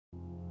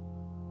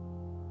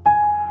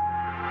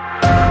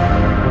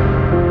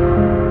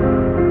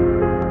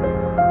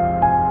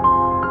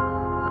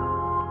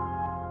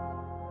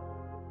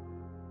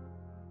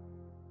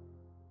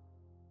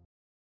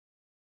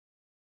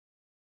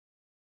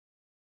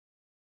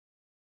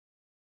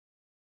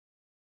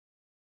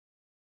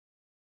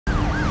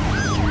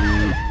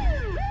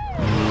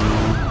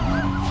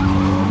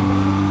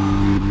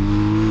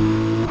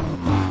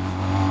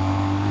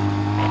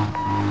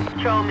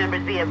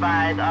members be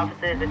advised,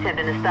 officers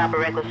attempting to stop a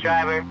reckless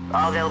driver.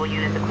 All available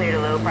units are clear to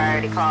low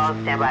priority calls.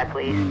 Stand by,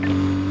 please.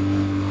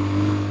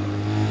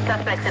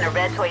 Suspects in a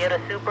red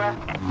Toyota Supra.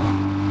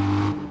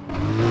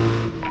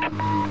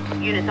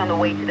 Units on the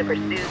way to the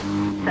pursuit.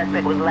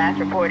 Suspect was last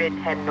reported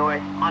heading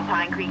north on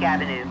Pine Creek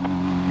Avenue.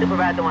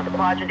 Supervisor wants a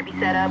quadrant to be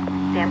set up.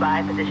 Stand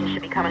by. Position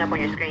should be coming up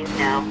on your screens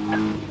now.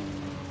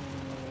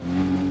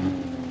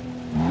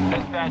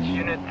 Dispatch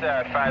units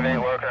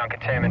 5-8 working on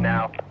containment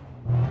now.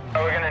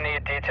 Oh, we're gonna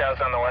need details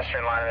on the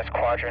western line of this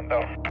quadrant,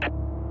 though.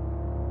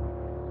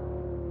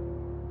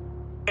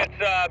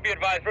 It's, be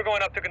advised, we're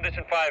going up to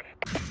condition 5.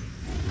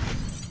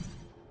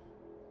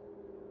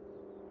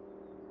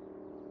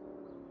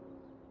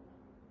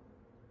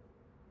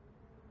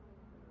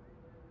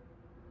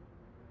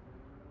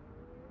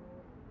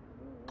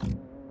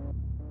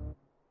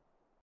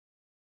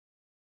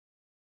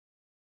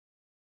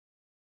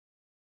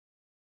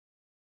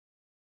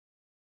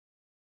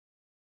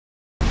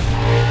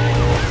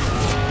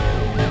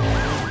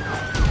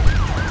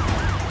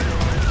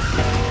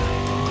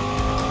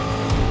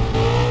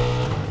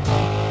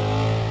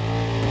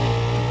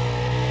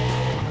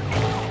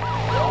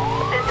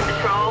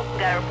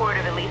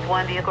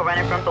 One vehicle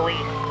running from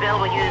police.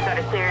 Available units are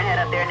to clear and head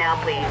up there now,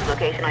 please.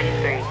 Location on your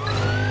screen.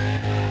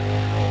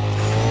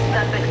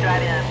 Suspects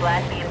driving in a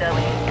black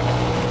BMW.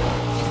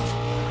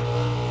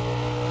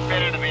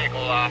 Ready the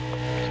vehicle,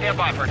 stand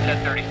by for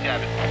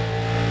 1037.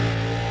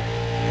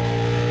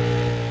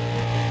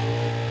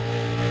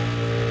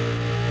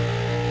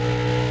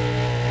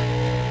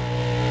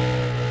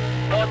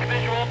 Lost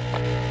visual,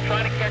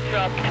 trying to catch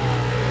up.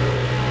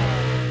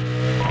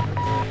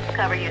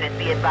 Cover units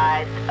be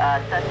advised,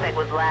 suspect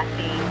was last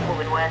seen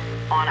moving west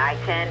on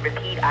I-10,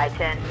 repeat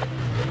I-10.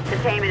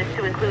 Containment is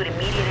to include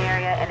immediate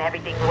area and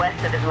everything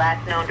west of his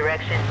last known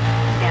direction.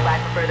 Stand by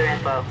for further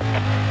info.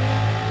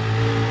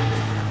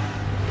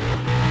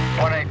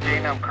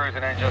 118, I'm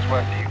cruising in just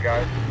west of you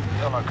guys.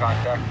 Still no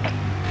contact.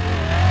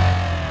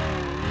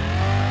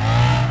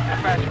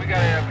 Dispatch, we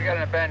got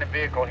an abandoned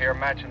vehicle here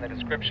matching the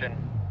description.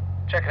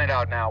 Checking it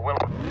out now. Will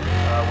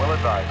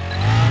advise.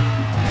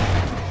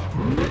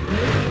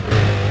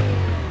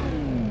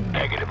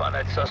 Negative on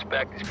that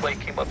suspect. His plate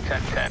came up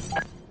 1010.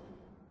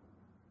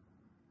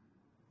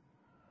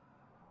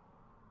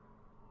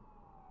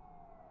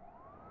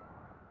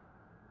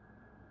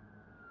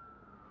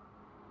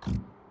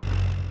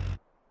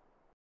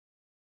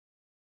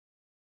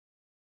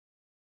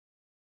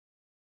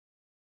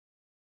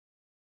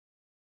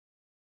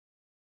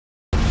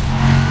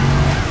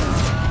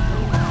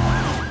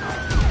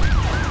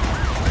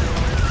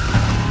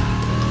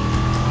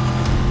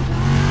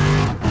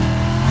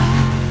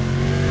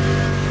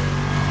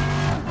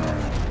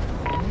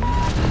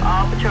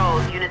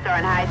 Patrols, units are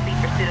in high-speed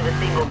pursuit of a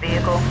single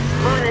vehicle.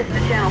 Moving this to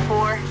Channel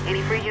 4.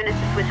 Any free units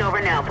to switch over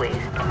now,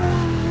 please.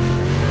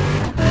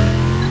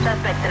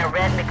 Suspects in a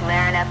red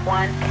McLaren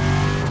F1.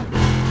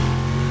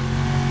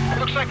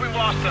 Looks like we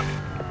lost him.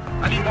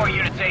 I need more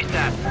units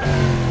ASAP.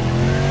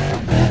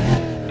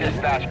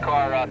 Dispatch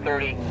car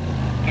 30.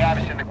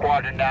 Gavis in the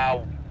quadrant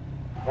now.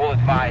 We'll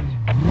advise.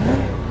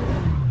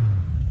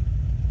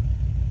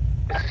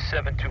 This is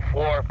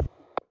 724.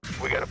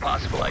 We got a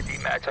possible ID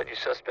match on your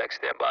suspect.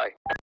 Stand by.